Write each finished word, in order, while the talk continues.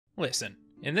Listen,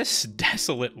 in this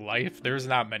desolate life, there's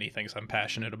not many things I'm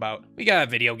passionate about. We got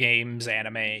video games,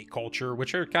 anime, culture,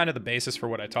 which are kind of the basis for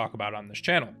what I talk about on this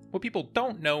channel. What people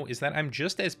don't know is that I'm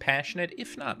just as passionate,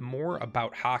 if not more,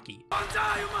 about hockey.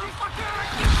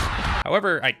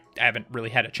 However, I haven't really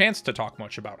had a chance to talk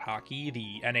much about hockey.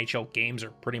 The NHL games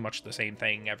are pretty much the same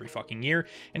thing every fucking year,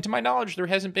 and to my knowledge, there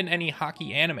hasn't been any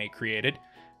hockey anime created.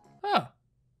 Huh.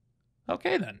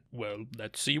 Okay then. Well,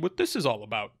 let's see what this is all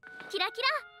about. Kira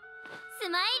kira!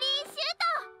 Smiley shoot!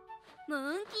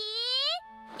 Monkey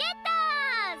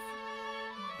getters!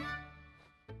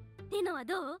 でのは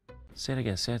どう? Say it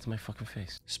again, say it to my fucking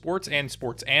face. Sports and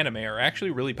sports anime are actually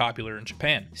really popular in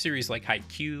Japan. Series like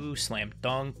Haikyuu, Slam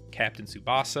Dunk, Captain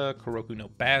Tsubasa, Kuroko no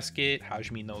Basket,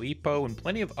 Hajime no Ippo, and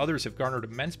plenty of others have garnered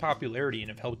immense popularity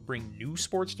and have helped bring new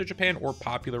sports to Japan or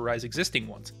popularize existing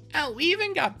ones. Hell, we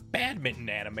even got badminton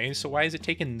anime, so why has it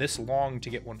taken this long to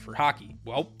get one for hockey?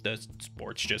 Well, the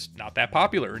sport's just not that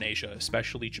popular in Asia,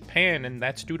 especially Japan, and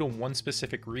that's due to one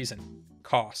specific reason: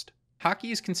 cost.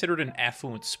 Hockey is considered an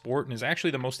affluent sport and is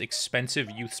actually the most expensive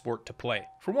youth sport to play.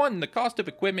 For one, the cost of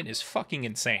equipment is fucking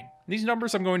insane. These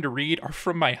numbers I'm going to read are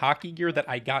from my hockey gear that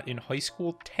I got in high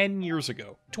school 10 years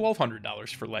ago.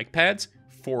 $1,200 for leg pads,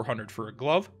 $400 for a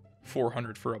glove,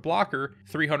 $400 for a blocker,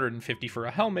 $350 for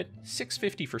a helmet,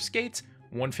 $650 for skates,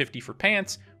 $150 for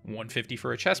pants, $150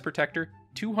 for a chest protector,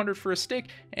 $200 for a stick,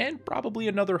 and probably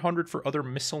another $100 for other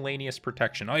miscellaneous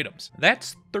protection items.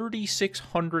 That's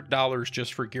 $3,600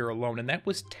 just for gear alone, and that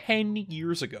was 10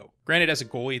 years ago. Granted, as a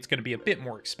goalie, it's going to be a bit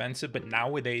more expensive, but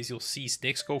nowadays you'll see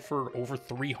sticks go for over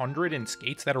 $300 and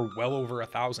skates that are well over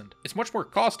 $1,000. It's much more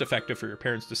cost effective for your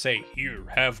parents to say, "Here,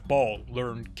 have ball,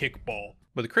 learn kickball."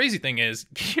 But the crazy thing is,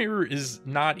 gear is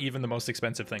not even the most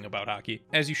expensive thing about hockey.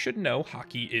 As you should know,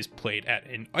 hockey is played at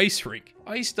an ice rink.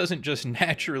 Ice doesn't just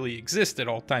naturally exist at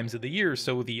all times of the year,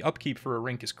 so the upkeep for a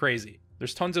rink is crazy.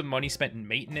 There's tons of money spent in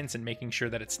maintenance and making sure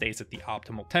that it stays at the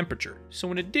optimal temperature.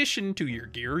 So in addition to your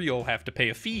gear, you'll have to pay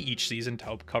a fee each season to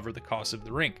help cover the cost of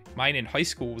the rink. Mine in high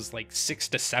school was like $6,000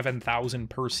 to $7,000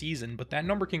 per season, but that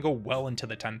number can go well into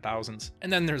the 10,000s.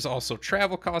 And then there's also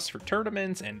travel costs for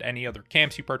tournaments and any other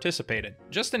camps you participate in.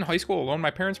 Just in high school alone,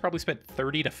 my parents probably spent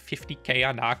 $30,000 to $50,000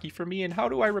 on hockey for me, and how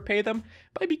do I repay them?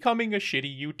 By becoming a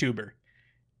shitty YouTuber.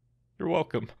 You're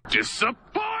welcome.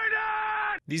 Disappointed!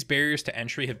 These barriers to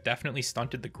entry have definitely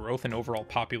stunted the growth and overall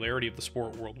popularity of the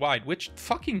sport worldwide, which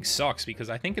fucking sucks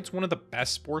because I think it's one of the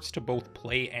best sports to both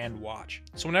play and watch.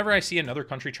 So whenever I see another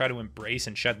country try to embrace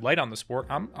and shed light on the sport,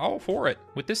 I'm all for it.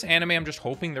 With this anime, I'm just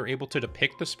hoping they're able to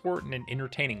depict the sport in an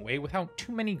entertaining way without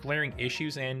too many glaring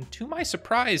issues, and to my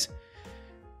surprise,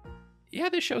 yeah,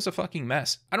 this show's a fucking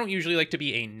mess. I don't usually like to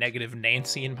be a negative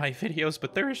Nancy in my videos,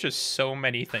 but there is just so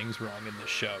many things wrong in this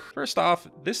show. First off,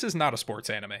 this is not a sports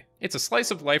anime. It's a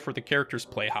slice of life where the characters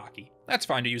play hockey. That's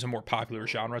fine to use a more popular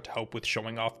genre to help with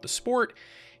showing off the sport,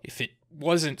 if it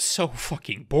wasn't so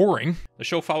fucking boring. The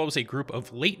show follows a group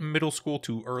of late middle school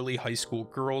to early high school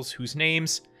girls whose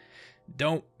names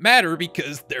don't matter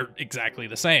because they're exactly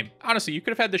the same. Honestly, you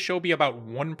could have had the show be about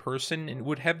one person and it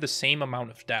would have the same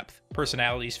amount of depth.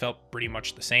 Personalities felt pretty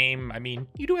much the same. I mean,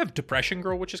 you do have Depression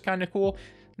Girl, which is kind of cool.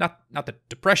 Not the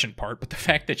depression part, but the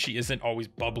fact that she isn't always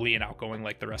bubbly and outgoing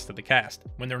like the rest of the cast.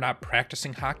 When they're not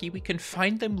practicing hockey, we can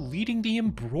find them leading the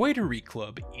embroidery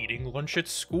club, eating lunch at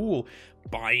school,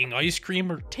 buying ice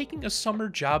cream, or taking a summer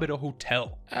job at a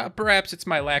hotel. Perhaps it's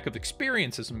my lack of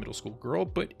experience as a middle school girl,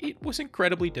 but it was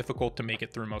incredibly difficult to make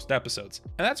it through most episodes.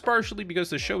 And that's partially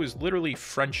because the show is literally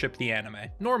friendship the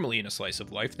anime. Normally in a slice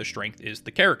of life, the strength is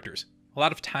the characters. A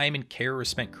lot of time and care is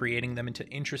spent creating them into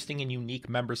interesting and unique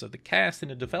members of the cast and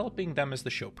in developing them as the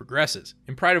show progresses.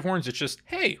 In Pride of Horns, it's just,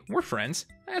 hey, we're friends.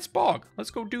 That's Bog.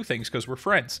 Let's go do things because we're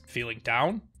friends. Feeling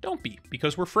down? Don't be,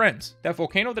 because we're friends. That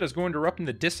volcano that is going to erupt in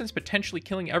the distance, potentially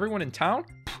killing everyone in town?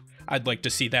 I'd like to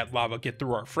see that lava get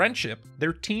through our friendship.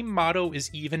 Their team motto is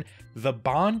even, the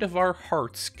bond of our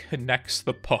hearts connects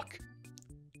the puck.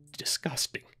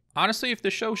 Disgusting. Honestly, if the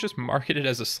show was just marketed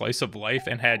as a slice of life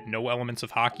and had no elements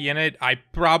of hockey in it, I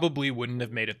probably wouldn't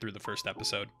have made it through the first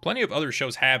episode. Plenty of other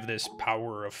shows have this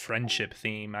power of friendship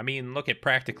theme. I mean, look at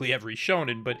practically every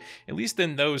shonen, but at least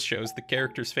in those shows, the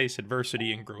characters face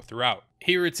adversity and grow throughout.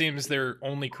 Here it seems they're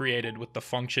only created with the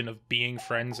function of being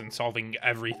friends and solving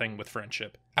everything with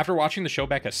friendship. After watching the show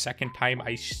back a second time,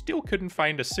 I still couldn't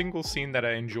find a single scene that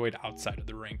I enjoyed outside of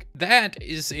the rink. That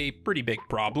is a pretty big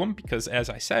problem because,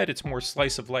 as I said, it's more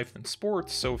slice of life than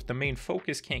sports, so if the main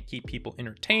focus can't keep people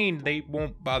entertained, they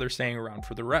won't bother staying around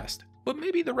for the rest. But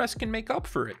maybe the rest can make up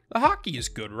for it. The hockey is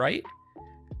good, right?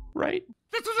 Right?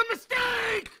 This was a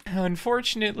mistake!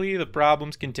 Unfortunately, the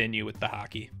problems continue with the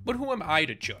hockey. But who am I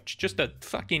to judge? Just a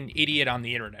fucking idiot on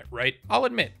the internet, right? I'll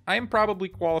admit, I am probably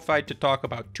qualified to talk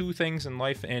about two things in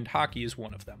life, and hockey is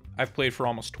one of them. I've played for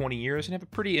almost 20 years and have a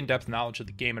pretty in-depth knowledge of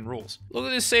the game and rules. Look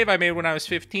at this save I made when I was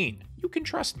 15. You can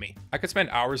trust me. I could spend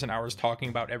hours and hours talking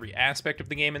about every aspect of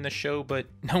the game in this show, but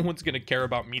no one's gonna care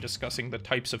about me discussing the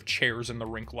types of chairs in the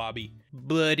rink lobby.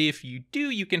 But if you do,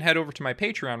 you can head over to my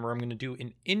Patreon where I'm gonna do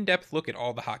an in-depth look at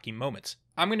all the hockey moments.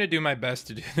 I'm going to do my best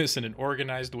to do this in an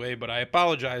organized way, but I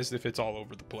apologize if it's all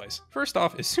over the place. First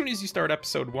off, as soon as you start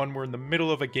episode 1, we're in the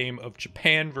middle of a game of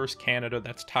Japan vs. Canada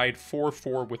that's tied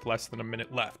 4-4 with less than a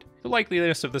minute left. The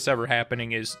likeliness of this ever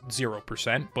happening is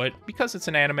 0%, but because it's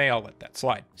an anime, I'll let that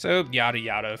slide. So yada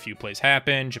yada, a few plays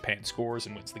happen, Japan scores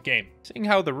and wins the game. Seeing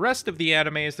how the rest of the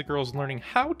anime is the girls learning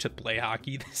how to play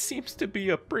hockey, this seems to be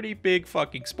a pretty big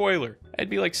fucking spoiler. I'd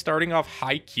be like starting off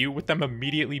Haikyuu with them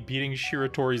immediately beating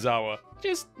Shiratorizawa.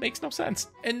 Just makes no sense.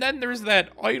 And then there's that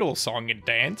idol song and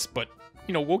dance, but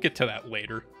you know, we'll get to that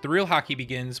later. The real hockey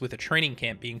begins with a training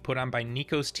camp being put on by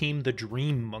Nico's team, the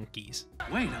Dream Monkeys.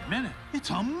 Wait a minute,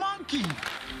 it's a monkey!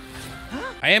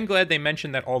 I am glad they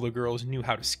mentioned that all the girls knew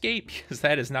how to skate, because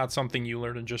that is not something you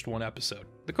learn in just one episode.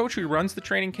 The coach who runs the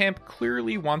training camp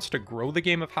clearly wants to grow the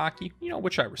game of hockey, you know,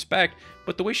 which I respect,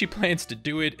 but the way she plans to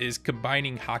do it is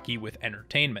combining hockey with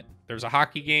entertainment. There's a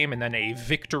hockey game and then a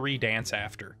victory dance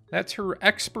after. That's her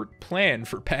expert plan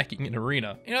for packing an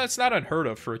arena. You know, it's not unheard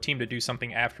of for a team to do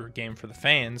something after a game for the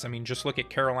fans. I mean, just look at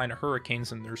Carolina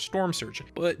Hurricanes and their storm surge.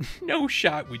 But no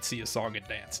shot we'd see a song and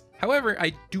dance. However,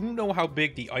 I do know how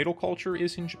big the idol culture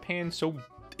is in Japan, so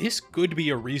this could be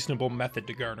a reasonable method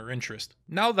to garner interest.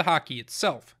 Now the hockey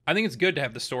itself. I think it's good to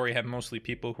have the story have mostly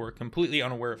people who are completely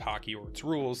unaware of hockey or its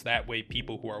rules. That way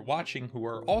people who are watching who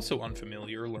are also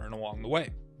unfamiliar learn along the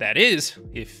way. That is,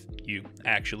 if you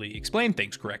actually explain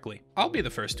things correctly. I'll be the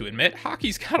first to admit,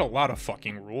 hockey's got a lot of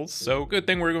fucking rules, so good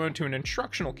thing we're going to an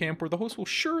instructional camp where the host will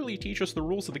surely teach us the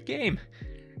rules of the game.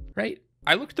 Right?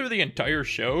 I looked through the entire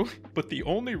show, but the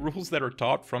only rules that are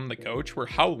taught from the coach were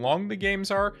how long the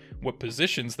games are, what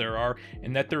positions there are,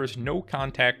 and that there is no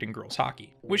contact in girls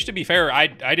hockey. Which, to be fair, I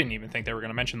didn't even think they were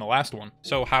going to mention the last one.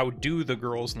 So how do the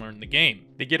girls learn the game?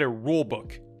 They get a rule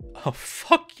book. A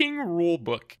fucking rule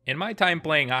book. In my time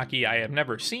playing hockey, I have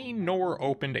never seen nor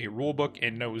opened a rule book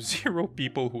and know zero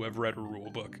people who have read a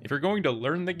rule book. If you're going to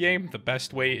learn the game, the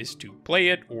best way is to play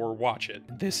it or watch it.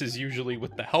 This is usually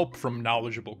with the help from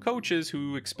knowledgeable coaches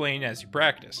who explain as you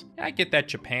practice. I get that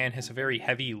Japan has a very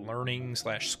heavy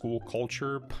learning/school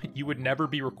culture, but you would never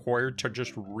be required to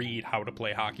just read how to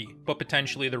play hockey. But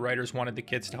potentially the writers wanted the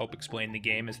kids to help explain the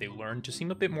game as they learn to seem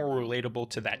a bit more relatable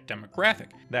to that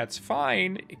demographic. That's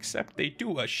fine, except they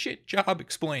do a shit job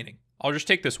explaining. I'll just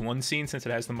take this one scene since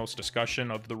it has the most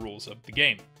discussion of the rules of the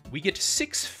game. We get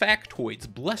 6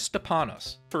 factoids blessed upon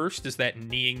us. First is that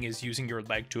kneeing is using your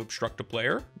leg to obstruct a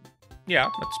player. Yeah,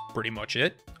 that's pretty much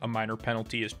it. A minor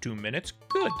penalty is 2 minutes.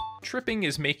 Good. Tripping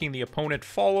is making the opponent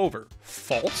fall over.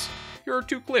 False. Here are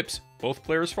 2 clips. Both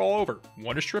players fall over.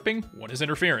 One is tripping, one is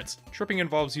interference. Tripping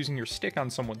involves using your stick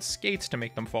on someone's skates to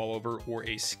make them fall over, or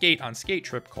a skate-on-skate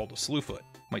trip called a slew foot.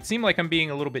 Might seem like I'm being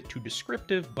a little bit too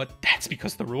descriptive, but that's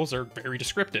because the rules are very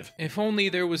descriptive. If only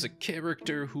there was a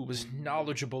character who was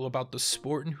knowledgeable about the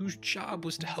sport and whose job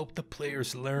was to help the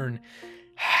players learn.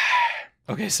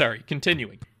 Okay, sorry,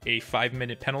 continuing. A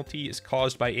 5-minute penalty is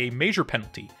caused by a major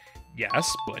penalty.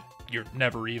 Yes, but you're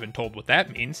never even told what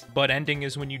that means. Butt ending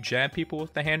is when you jab people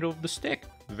with the handle of the stick.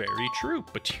 Very true,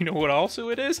 but do you know what also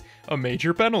it is? A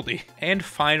major penalty. And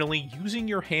finally, using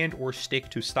your hand or stick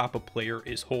to stop a player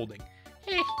is holding.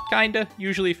 Kinda.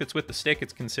 Usually if it's with the stick,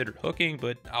 it's considered hooking,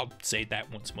 but I'll say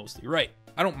that one's mostly right.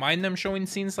 I don't mind them showing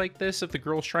scenes like this if the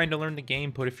girl's trying to learn the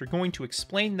game, but if you're going to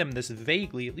explain them this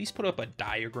vaguely, at least put up a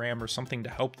diagram or something to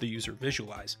help the user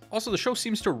visualize. Also, the show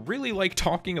seems to really like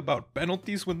talking about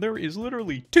penalties when there is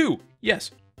literally 2.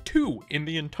 Yes, 2 in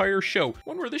the entire show.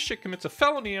 One where this shit commits a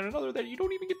felony and another that you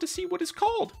don't even get to see what it's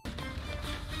called.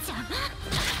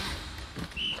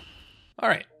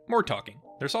 Alright, more talking.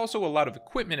 There's also a lot of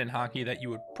equipment in hockey that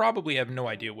you would probably have no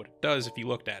idea what it does if you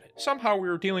looked at it. Somehow we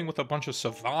were dealing with a bunch of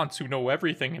savants who know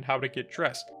everything and how to get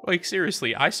dressed. Like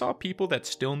seriously, I saw people that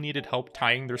still needed help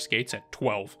tying their skates at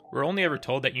 12. We're only ever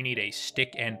told that you need a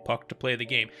stick and puck to play the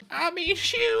game. I mean,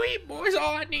 shoot, boys,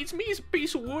 all I need is me is a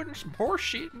piece of wood and some horse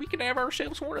shit, and we can have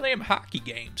ourselves one of them hockey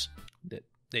games.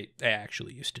 They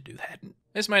actually used to do that.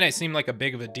 This might not seem like a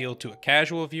big of a deal to a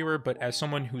casual viewer, but as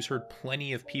someone who's heard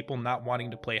plenty of people not wanting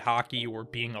to play hockey or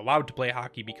being allowed to play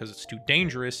hockey because it's too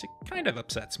dangerous, it kind of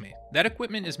upsets me. That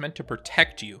equipment is meant to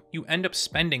protect you. You end up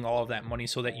spending all of that money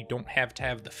so that you don't have to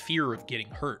have the fear of getting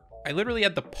hurt. I literally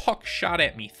had the puck shot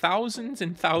at me thousands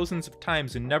and thousands of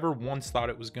times and never once thought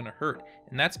it was going to hurt,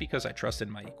 and that's because I trusted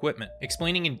my equipment.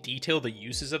 Explaining in detail the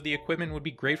uses of the equipment would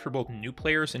be great for both new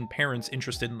players and parents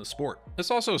interested in the sport. This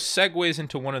also segues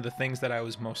into one of the things that I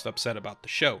was most upset about the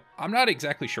show. I'm not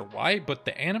exactly sure why, but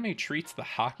the anime treats the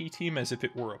hockey team as if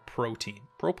it were a pro team.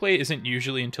 Pro play isn't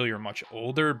usually until you're much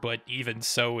older, but even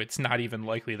so, it's not even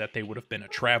likely that they would have been a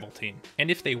travel team. And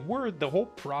if they were, the whole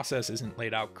process isn't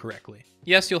laid out correctly.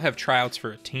 Yes, you'll have tryouts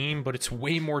for a team, but it's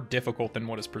way more difficult than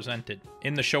what is presented.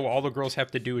 In the show, all the girls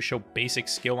have to do is show basic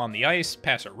skill on the ice,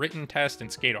 pass a written test,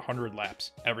 and skate 100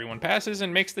 laps. Everyone passes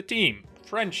and makes the team.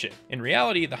 Friendship. In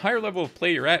reality, the higher level of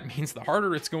play you're at means the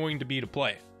harder it's going to be to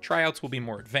play. Tryouts will be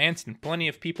more advanced and plenty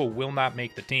of people will not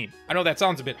make the team. I know that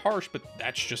sounds a bit harsh, but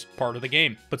that's just part of the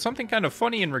game. But something kind of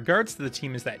funny in regards to the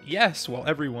team is that yes, while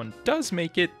everyone does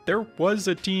make it, there was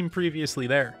a team previously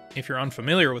there. If you're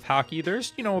unfamiliar with hockey,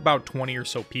 there's, about 20 or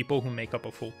so people who make up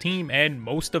a full team, and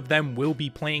most of them will be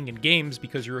playing in games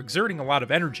because you're exerting a lot of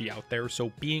energy out there,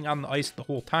 so being on the ice the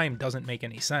whole time doesn't make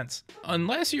any sense.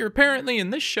 Unless you're apparently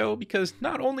in this show, because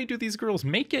not only do these girls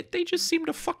make it, they just seem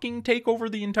to fucking take over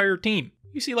the entire team.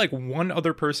 You see like one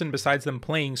other person besides them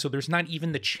playing, so there's not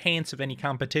even the chance of any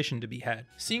competition to be had.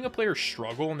 Seeing a player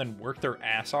struggle and then work their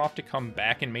ass off to come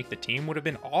back and make the team would have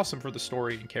been awesome for the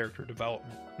story and character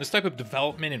development. This type of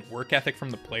development and work ethic from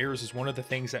the players is one of the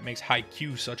things that makes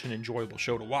Haikyuu such an enjoyable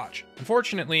show to watch.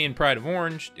 Unfortunately, in Pride of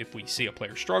Orange, if we see a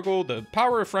player struggle, the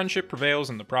power of friendship prevails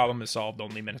and the problem is solved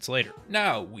only minutes later.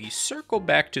 Now, we circle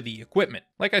back to the equipment.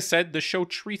 Like I said, the show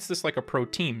treats this like a pro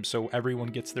team, so everyone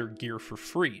gets their gear for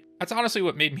free. That's honestly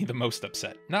what made me the most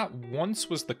upset. Not once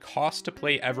was the cost to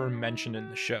play ever mentioned in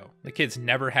the show. The kids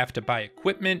never have to buy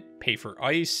equipment, pay for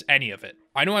ice, any of it.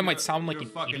 I know I might sound like an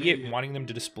idiot wanting them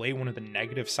to display one of the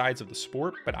negative sides of the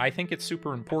sport, but I think it's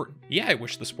super important. Yeah, I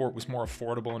wish the sport was more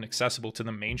affordable and accessible to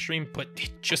the mainstream, but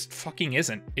it just fucking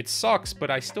isn't. It sucks, but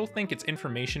I still think it's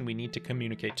information we need to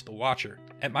communicate to the watcher.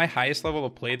 At my highest level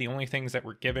of play, the only things that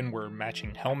were given were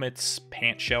matching helmets,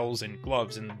 pant shells, and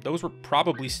gloves, and those were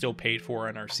probably still paid for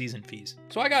in our season fees.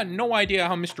 So I got no idea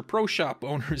how Mr. Pro Shop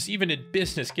owners even in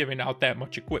business giving out that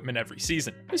much equipment every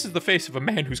season. This is the face of a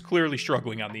man who's clearly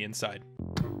struggling on the inside.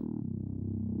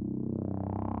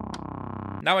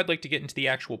 Now I'd like to get into the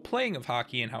actual playing of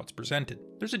hockey and how it's presented.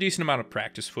 There's a decent amount of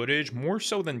practice footage, more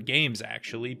so than games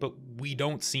actually, but we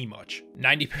don't see much.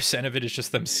 90% of it is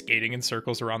just them skating in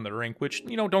circles around the rink, which,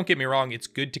 don't get me wrong, it's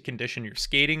good to condition your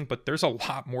skating, but there's a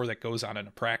lot more that goes on in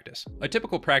a practice. A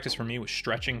typical practice for me was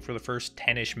stretching for the first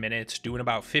 10-ish minutes, doing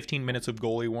about 15 minutes of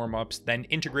goalie warm-ups, then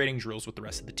integrating drills with the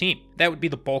rest of the team. That would be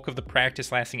the bulk of the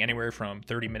practice, lasting anywhere from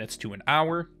 30 minutes to an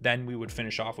hour. Then we would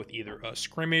finish off with either a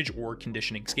scrimmage or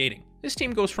conditioning skating. This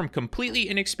team goes from completely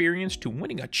inexperienced to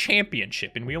winning a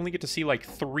championship, and we only get to see like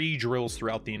 3 drills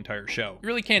throughout the entire show. You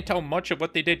really can't tell much of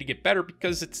what they did to get better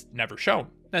because it's never shown.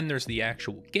 Then there's the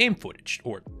actual game footage,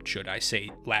 or should I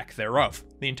say lack thereof.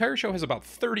 The entire show has about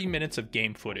 30 minutes of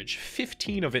game footage,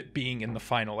 15 of it being in the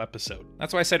final episode.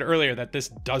 That's why I said earlier that this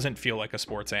doesn't feel like a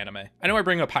sports anime. I know I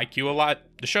bring up Haikyuu a lot,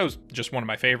 the show's just one of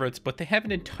my favorites, but they have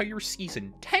an entire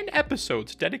season, 10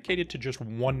 episodes dedicated to just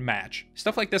one match.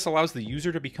 Stuff like this allows the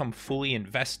user to become fully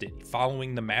invested,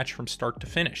 following the match from start to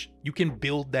finish. You can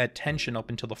build that tension up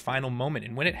until the final moment,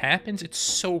 and when it happens, it's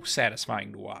so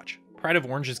satisfying to watch. Pride of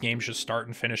Orange's games just start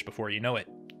and finish before you know it.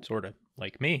 Sorta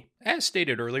like me. As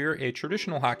stated earlier, a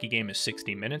traditional hockey game is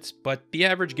 60 minutes, but the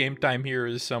average game time here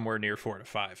is somewhere near 4 to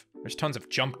 5. There's tons of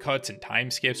jump cuts and time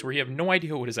skips where you have no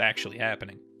idea what is actually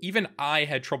happening. Even I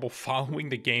had trouble following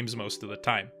the games most of the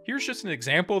time. Here's just an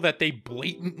example that they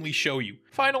blatantly show you.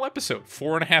 Final episode,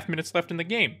 4.5 minutes left in the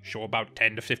game. Show about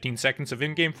 10 to 15 seconds of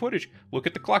in-game footage. Look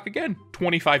at the clock again,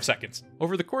 25 seconds.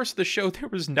 Over the course of the show, there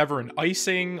was never an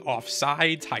icing,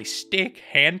 offsides, high stick,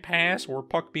 hand pass, or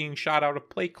puck being shot out of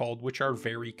play called, which are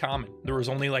very common. There was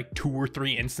only like 2 or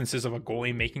 3 instances of a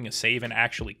goalie making a save and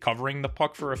actually covering the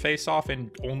puck for a face-off, and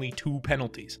only 2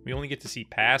 penalties. We only get to see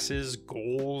passes,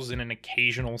 goals, and an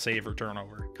occasional save or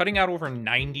turnover. Cutting out over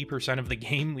 90% of the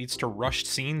game leads to rushed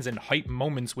scenes and hype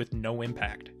moments with no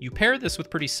impact. You pair this with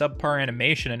pretty subpar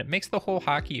animation and it makes the whole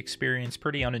hockey experience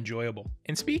pretty unenjoyable.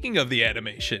 And speaking of the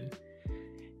animation,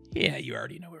 yeah, you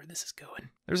already know where this is going.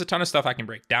 There's a ton of stuff I can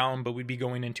break down, but we'd be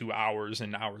going into hours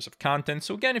and hours of content,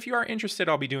 so again, if you are interested,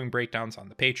 I'll be doing breakdowns on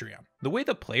the Patreon. The way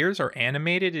the players are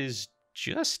animated is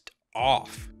just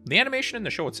off. The animation in the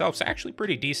show itself is actually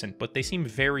pretty decent, but they seem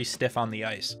very stiff on the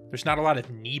ice. There's not a lot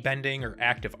of knee bending or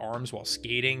active arms while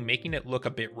skating, making it look a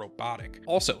bit robotic.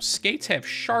 Also, skates have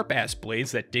sharp-ass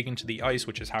blades that dig into the ice,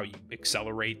 which is how you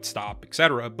accelerate, stop,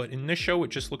 etc., but in this show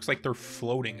it just looks like they're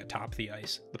floating atop the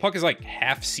ice. The puck is like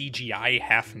half CGI,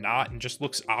 half not, and just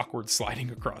looks awkward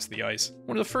sliding across the ice.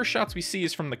 One of the first shots we see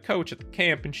is from the coach at the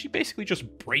camp, and she basically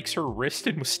just breaks her wrist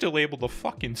and was still able to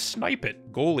fucking snipe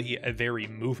it. Goalie, a very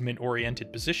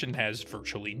movement-oriented position, has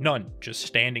virtually none, just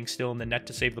standing still in the net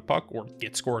to save the puck or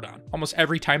get scored on. Almost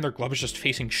every time their glove is just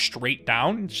facing straight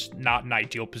down, it's not an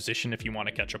ideal position if you want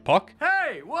to catch a puck.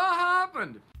 Hey, what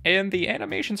happened? And the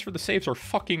animations for the saves are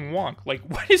fucking wonk. Like,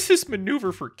 what is this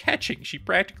maneuver for catching? She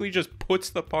practically just puts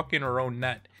the puck in her own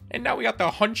net. And now we got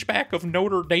the Hunchback of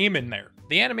Notre Dame in there.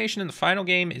 The animation in the final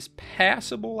game is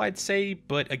passable, I'd say,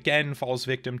 but again falls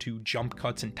victim to jump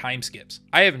cuts and time skips.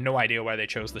 I have no idea why they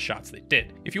chose the shots they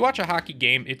did. If you watch a hockey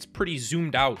game, it's pretty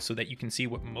zoomed out so that you can see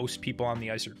what most people on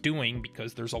the ice are doing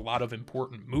because there's a lot of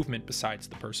important movement besides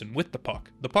the person with the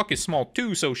puck. The puck is small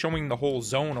too, so showing the whole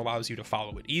zone allows you to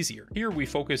follow it easier. Here we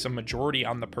focus a majority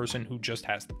on the person who just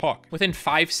has the puck. Within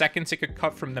 5 seconds, it could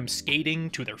cut from them skating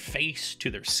to their face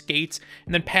to their skates,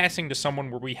 and then passing to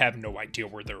someone where we have no idea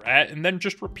where they're at, and then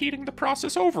just repeating the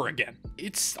process over again.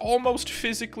 It's almost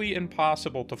physically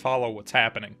impossible to follow what's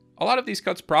happening. A lot of these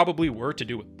cuts probably were to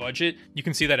do with budget. You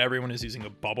can see that everyone is using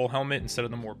a bubble helmet instead of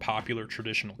the more popular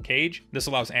traditional cage. This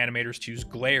allows animators to use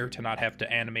glare to not have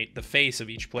to animate the face of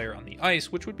each player on the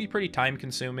ice, which would be pretty time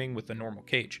consuming with the normal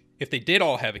cage. If they did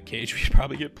all have a cage, we'd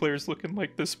probably get players looking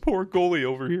like this poor goalie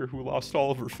over here who lost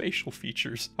all of her facial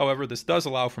features. However, this does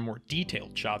allow for more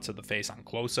detailed shots of the face on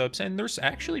close-ups, and there's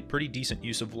actually pretty decent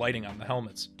use of lighting on the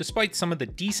helmets. Despite some of the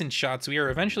decent shots, we are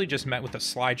eventually just met with a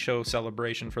slideshow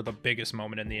celebration for the biggest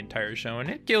moment in the entire show,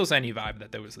 and it kills any vibe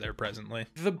that was there presently.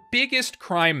 The biggest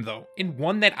crime, though, and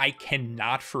one that I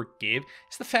cannot forgive,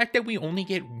 is the fact that we only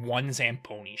get one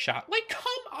Zamboni shot. Like, come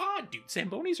on, dude.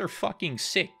 Zambonis are fucking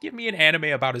sick. Give me an anime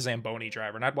about a Zamboni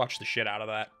driver, and I'd watch the shit out of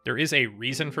that. There is a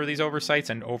reason for these oversights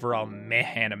and overall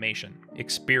meh animation.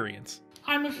 Experience.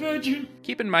 I'm a virgin.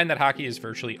 Keep in mind that hockey is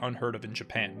virtually unheard of in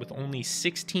Japan, with only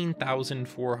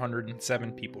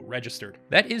 16,407 people registered.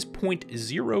 That is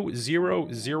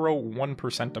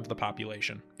 0.0001% of the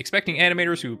population. Expecting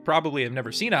animators who probably have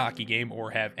never seen a hockey game or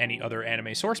have any other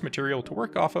anime source material to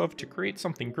work off of to create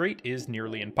something great is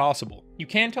nearly impossible. You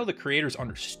can tell the creators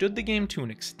understood the game to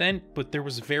an extent, but there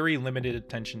was very limited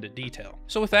attention to detail.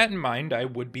 So with that in mind, I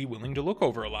would be willing to look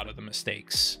over a lot of the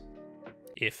mistakes,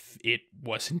 if it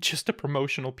wasn't just a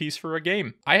promotional piece for a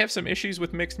game. I have some issues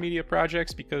with mixed media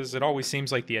projects because it always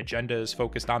seems like the agenda is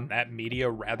focused on that media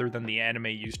rather than the anime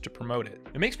used to promote it.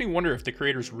 It makes me wonder if the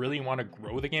creators really want to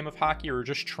grow the game of hockey or are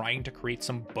just trying to create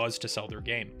some buzz to sell their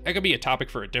game. That could be a topic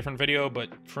for a different video, but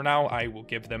for now I will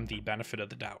give them the benefit of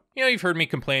the doubt. You know, you've heard me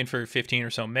complain for 15 or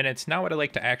so minutes. Now I'd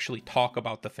like to actually talk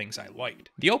about the things I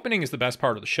liked. The opening is the best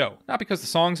part of the show. Not because the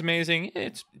song's amazing,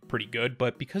 it's pretty good,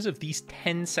 but because of these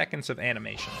 10 seconds of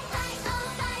animation.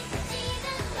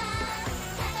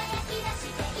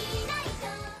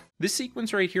 This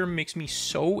sequence right here makes me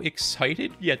so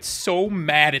excited, yet so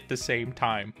mad at the same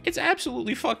time. It's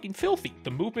absolutely fucking filthy. The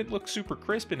movement looks super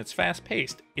crisp and it's fast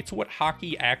paced. It's what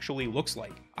hockey actually looks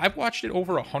like. I've watched it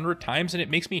over 100 times and it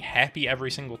makes me happy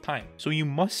every single time. So you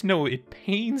must know it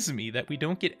pains me that we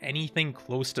don't get anything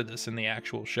close to this in the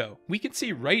actual show. We can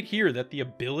see right here that the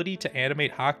ability to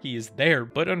animate hockey is there,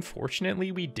 but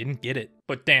unfortunately we didn't get it.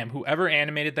 But damn, whoever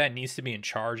animated that needs to be in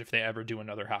charge if they ever do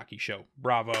another hockey show.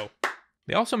 Bravo.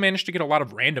 They also managed to get a lot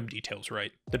of random details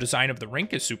right. The design of the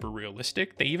rink is super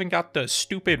realistic. They even got the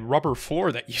stupid rubber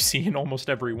floor that you see in almost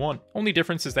every one. Only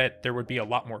difference is that there would be a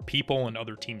lot more people and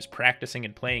other teams practicing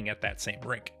and playing at that same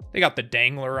rink. They got the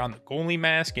dangler on the goalie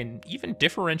mask and even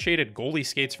differentiated goalie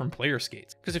skates from player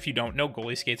skates. Because if you don't know,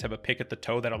 goalie skates have a pick at the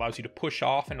toe that allows you to push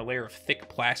off and a layer of thick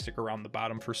plastic around the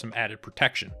bottom for some added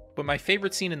protection. But my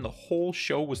favorite scene in the whole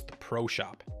show was the pro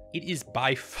shop. It is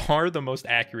by far the most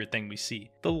accurate thing we see.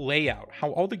 The layout,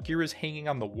 how all the gear is hanging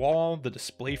on the wall, the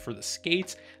display for the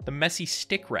skates, the messy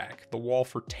stick rack, the wall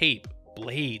for tape,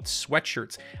 blades,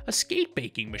 sweatshirts, a skate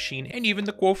baking machine, and even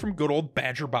the quote from good old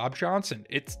Badger Bob Johnson.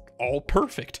 It's all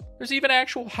perfect. There's even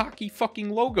actual hockey fucking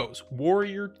logos.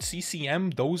 Warrior, CCM,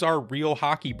 those are real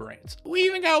hockey brands. We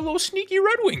even got a little sneaky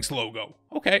Red Wings logo.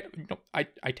 Okay,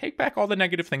 I take back all the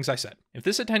negative things I said. If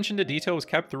this attention to detail was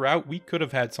kept throughout, we could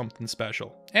have had something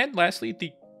special. And lastly,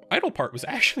 the idol part was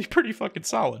actually pretty fucking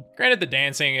solid. Granted, the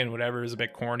dancing and whatever is a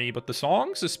bit corny, but the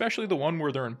songs, especially the one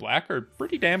where they're in black, are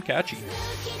pretty damn catchy.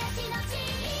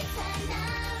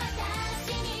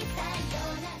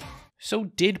 So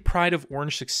did Pride of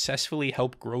Orange successfully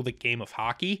help grow the game of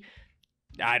hockey?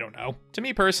 I don't know. To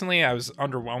me personally, I was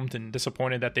underwhelmed and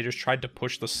disappointed that they just tried to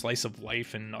push the slice of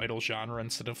life and idle genre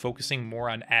instead of focusing more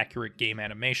on accurate game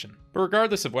animation. But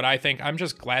regardless of what I think, I'm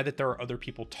just glad that there are other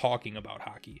people talking about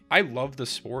hockey. I love the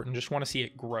sport and just want to see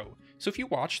it grow. So if you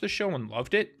watched the show and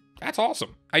loved it, that's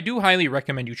awesome. I do highly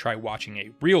recommend you try watching a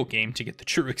real game to get the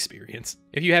true experience.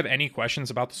 If you have any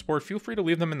questions about the sport, feel free to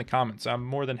leave them in the comments. I'm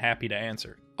more than happy to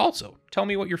answer. Also, tell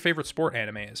me what your favorite sport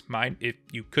anime is. Mine, if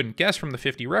you couldn't guess from the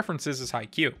 50 references, is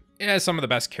Haikyuu. It has some of the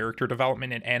best character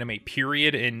development in anime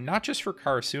period, and not just for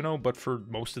Karasuno, but for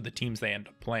most of the teams they end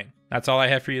up playing. That's all I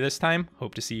have for you this time.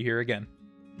 Hope to see you here again.